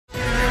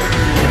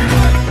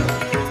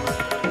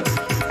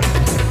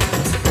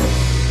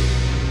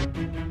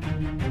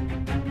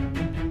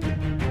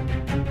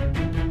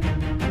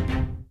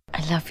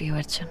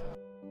Arjun.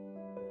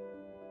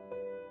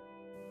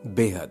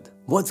 Beyhadh.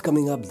 What's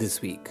coming up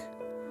this week?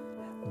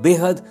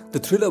 Beyhadh, the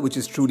thriller which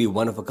is truly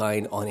one of a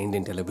kind on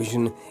Indian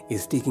television,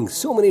 is taking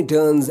so many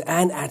turns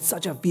and at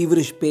such a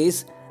feverish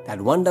pace that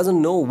one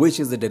doesn't know which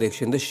is the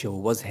direction the show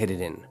was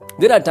headed in.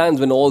 There are times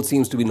when all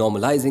seems to be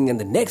normalizing and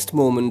the next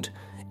moment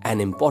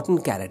an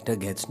important character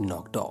gets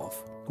knocked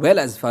off. Well,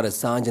 as far as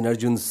Saanjh and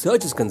Arjun's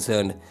search is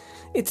concerned,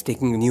 it's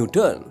taking a new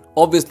turn.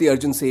 Obviously,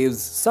 Arjun saves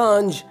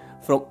Saanjh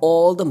from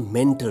all the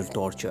mental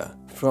torture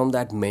from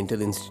that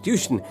mental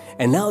institution,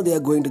 and now they are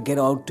going to get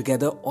out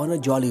together on a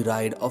jolly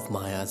ride of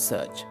Maya's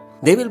search.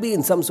 They will be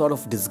in some sort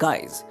of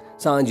disguise.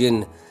 Saanjh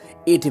in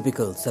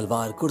atypical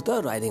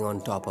salwar-kurta riding on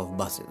top of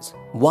buses.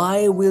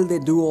 Why will they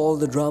do all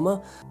the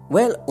drama?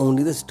 Well,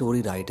 only the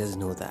story writers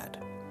know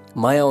that.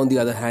 Maya, on the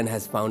other hand,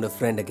 has found a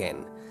friend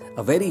again.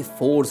 A very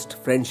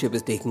forced friendship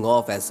is taking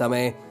off as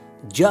Samay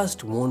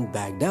just won't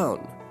back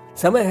down.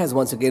 Samay has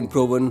once again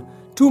proven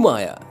to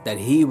Maya that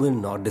he will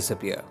not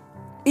disappear.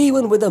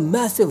 Even with a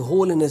massive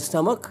hole in his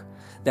stomach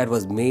that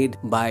was made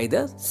by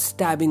the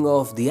stabbing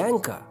of the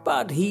anchor.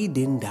 But he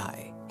didn't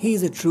die. He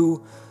is a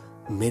true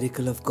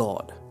miracle of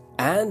God.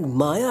 And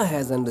Maya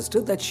has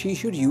understood that she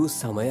should use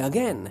Samay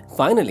again.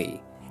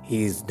 Finally,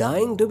 he is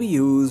dying to be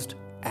used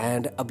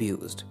and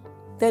abused.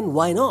 Then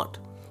why not?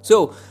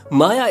 So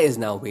Maya is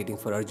now waiting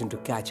for Arjun to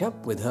catch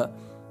up with her,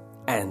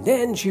 and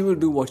then she will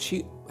do what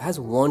she has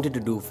wanted to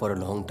do for a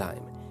long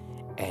time,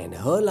 and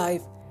her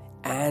life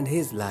and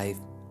his life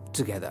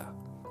together.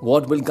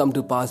 What will come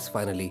to pass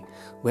finally?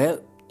 Well,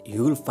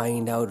 you'll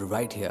find out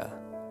right here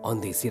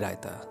on Desi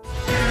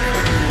Raita.